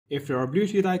If your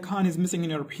Bluetooth icon is missing in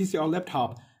your PC or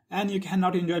laptop, and you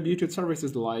cannot enjoy Bluetooth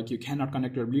services like you cannot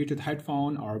connect your Bluetooth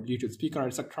headphone or Bluetooth speaker,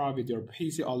 etc. with your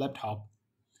PC or laptop,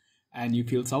 and you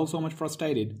feel so much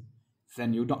frustrated,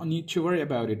 then you don't need to worry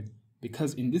about it,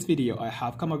 because in this video I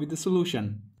have come up with a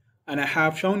solution. And I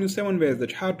have shown you 7 ways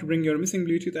that how to bring your missing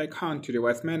Bluetooth icon to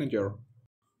Device Manager.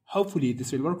 Hopefully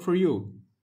this will work for you.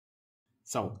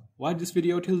 So, watch this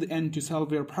video till the end to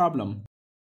solve your problem.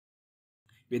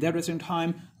 Without wasting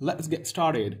time, let's get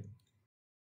started.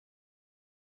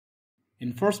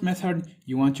 In first method,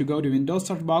 you want to go to Windows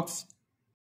search box,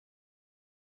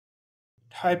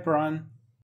 type run,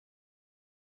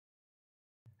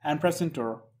 and press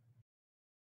enter.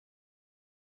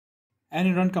 And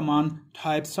in run command,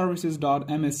 type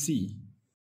services.msc.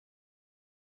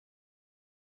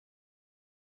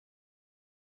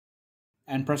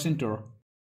 And press enter.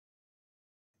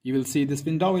 You will see this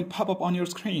window will pop up on your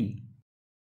screen.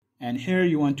 And here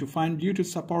you want to find Bluetooth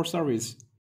support service.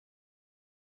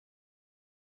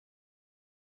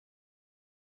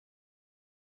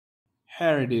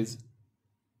 Here it is.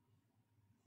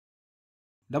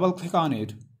 Double click on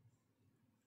it.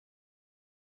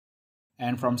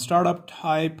 And from startup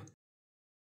type,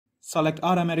 select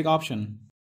automatic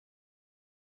option.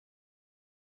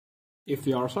 If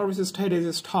your service status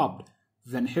is stopped,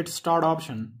 then hit start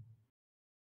option.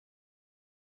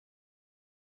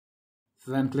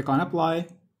 Then click on apply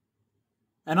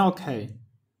and OK.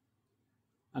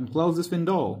 And close this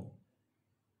window.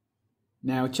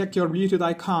 Now check your Bluetooth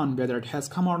icon whether it has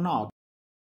come or not.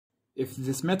 If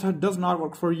this method does not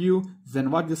work for you,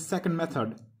 then watch the second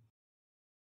method.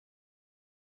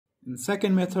 In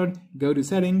second method, go to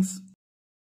settings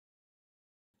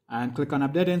and click on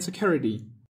update and security.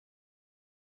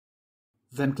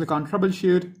 Then click on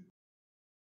troubleshoot.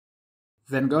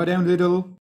 Then go down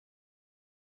little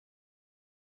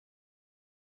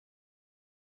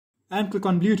and click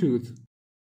on Bluetooth.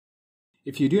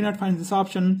 If you do not find this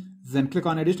option, then click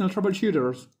on additional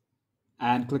troubleshooters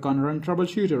and click on run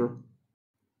troubleshooter.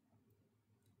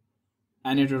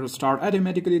 And it will start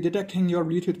automatically detecting your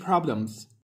Bluetooth problems.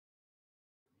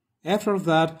 After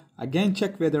that, again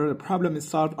check whether the problem is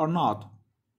solved or not.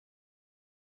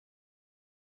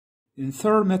 In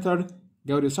third method,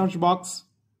 go to search box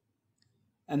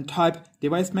and type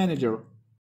Device Manager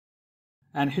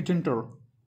and hit enter.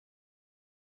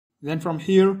 Then from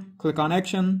here, click on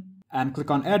Action and click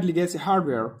on Add Legacy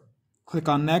Hardware. Click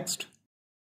on Next.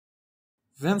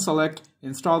 Then select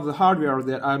Install the hardware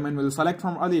that admin will select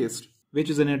from a list, which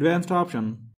is an advanced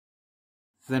option.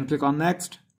 Then click on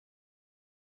Next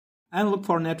and look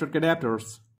for network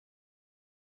adapters.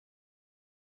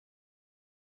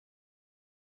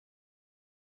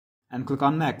 And click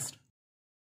on Next.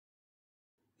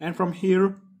 And from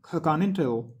here, click on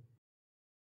Intel.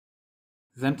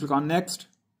 Then click on Next.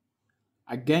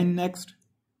 Again Next.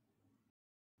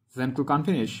 Then click on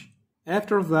Finish.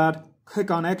 After that, click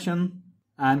on Action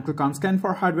and click on Scan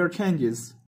for hardware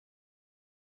changes.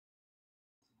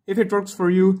 If it works for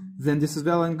you, then this is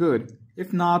well and good.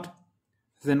 If not,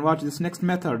 then watch this next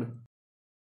method.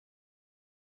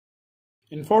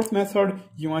 In fourth method,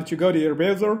 you want to go to your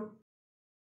browser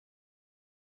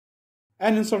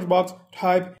and in search box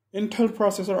type Intel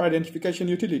Processor Identification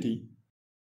Utility.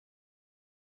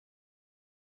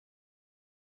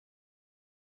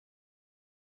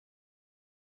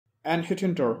 And hit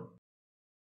enter.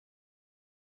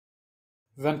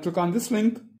 Then click on this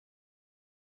link.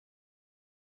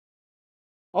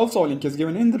 Also, a link is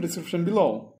given in the description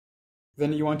below.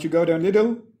 Then you want to go down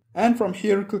little and from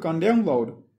here click on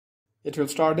download. It will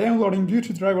start downloading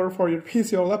Bluetooth driver for your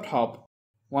PC or laptop.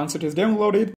 Once it is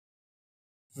downloaded,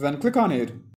 then click on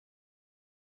it.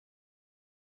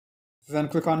 Then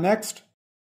click on Next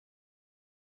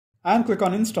and click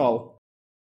on Install.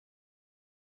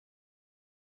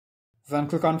 Then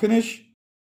click on Finish.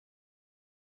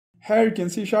 Here you can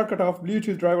see shortcut of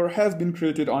Bluetooth driver has been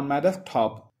created on my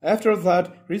desktop. After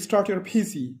that, restart your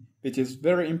PC, which is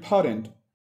very important.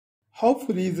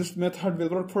 Hopefully this method will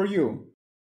work for you.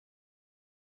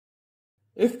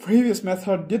 If previous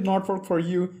method did not work for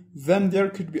you, then there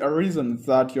could be a reason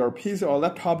that your PC or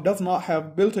laptop does not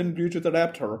have built-in Bluetooth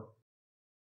adapter.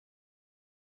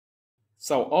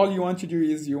 So all you want to do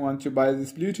is you want to buy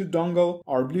this Bluetooth dongle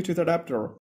or Bluetooth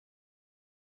adapter.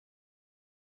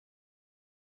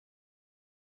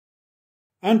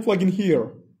 And plug in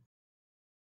here.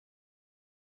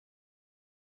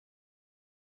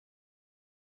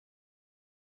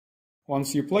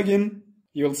 Once you plug in,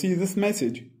 you will see this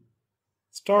message.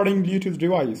 Starting Bluetooth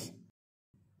device.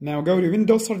 Now go to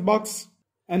Windows search box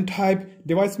and type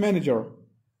Device Manager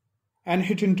and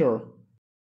hit enter.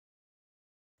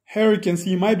 Here you can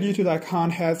see my Bluetooth icon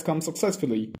has come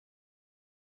successfully.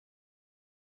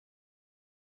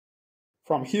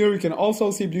 From here you can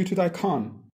also see Bluetooth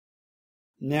icon.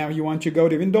 Now you want to go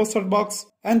to Windows search box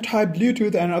and type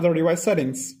Bluetooth and other device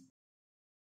settings.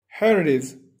 Here it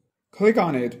is. Click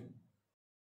on it.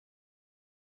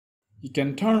 You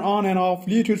can turn on and off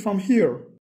Bluetooth from here.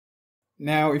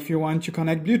 Now if you want to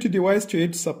connect Bluetooth device to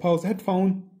it, suppose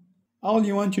headphone, all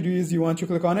you want to do is you want to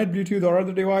click on Add Bluetooth or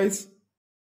other device.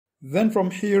 Then from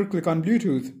here click on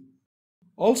Bluetooth.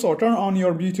 Also turn on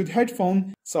your Bluetooth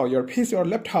headphone so your PC or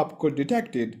laptop could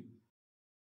detect it.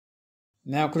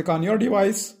 Now click on your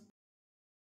device.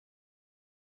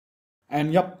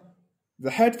 And yup,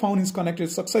 the headphone is connected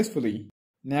successfully.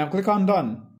 Now click on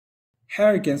Done.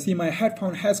 Here you can see my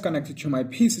headphone has connected to my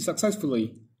PC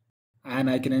successfully. And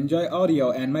I can enjoy audio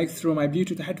and mic through my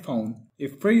Bluetooth headphone.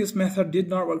 If previous method did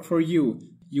not work for you,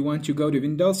 you want to go to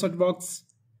Windows search box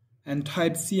and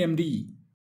type CMD.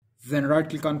 Then right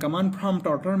click on command prompt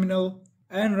or terminal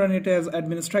and run it as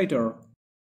administrator.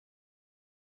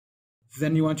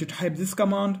 Then you want to type this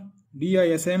command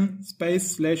dism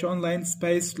 /online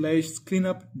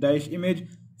 /cleanup -image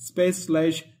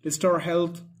 /restore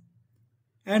health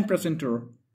and press enter.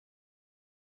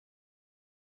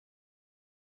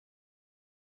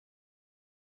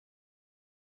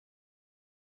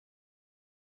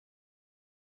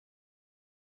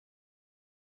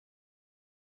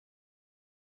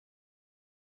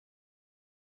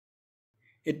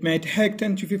 It may take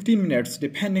 10 to 15 minutes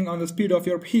depending on the speed of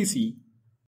your PC.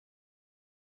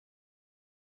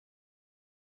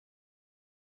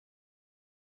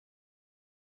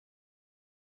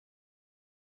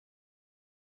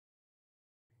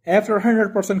 After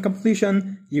 100%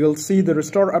 completion, you will see the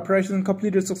restore operation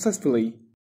completed successfully.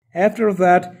 After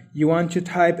that, you want to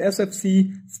type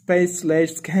sfc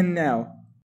 /scan now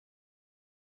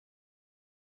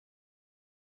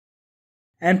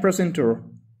and press enter.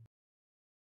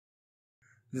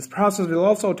 This process will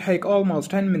also take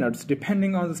almost 10 minutes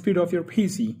depending on the speed of your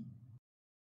PC.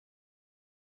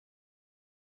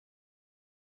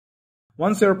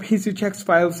 Once your PC checks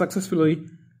files successfully,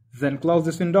 then close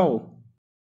this window.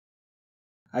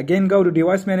 Again go to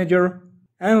Device Manager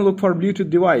and look for Bluetooth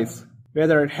device,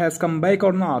 whether it has come back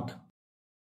or not.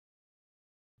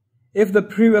 If the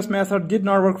previous method did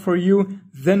not work for you,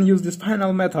 then use this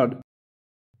final method.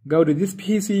 Go to this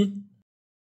PC,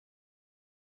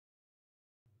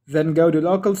 then go to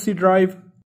local C drive,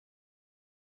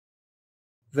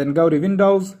 then go to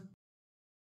Windows,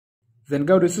 then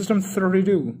go to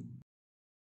System32.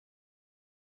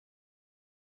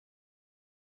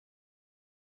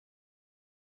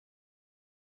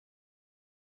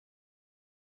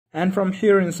 And from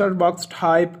here in search box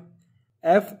type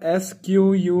FSQUIRT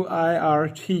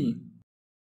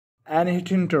and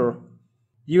hit enter.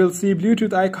 You will see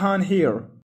Bluetooth icon here.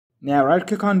 Now right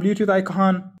click on Bluetooth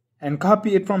icon and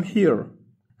copy it from here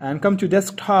and come to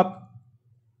desktop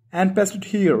and paste it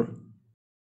here.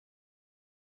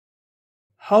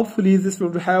 Hopefully this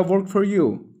will have worked for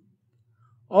you.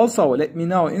 Also let me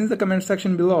know in the comment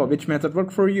section below which method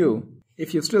worked for you.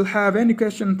 If you still have any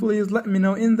question, please let me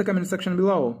know in the comment section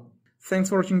below. Thanks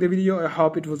for watching the video. I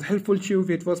hope it was helpful to you. If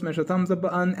it was, smash the thumbs up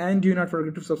button and do not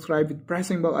forget to subscribe with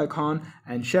pressing bell icon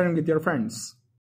and sharing with your friends.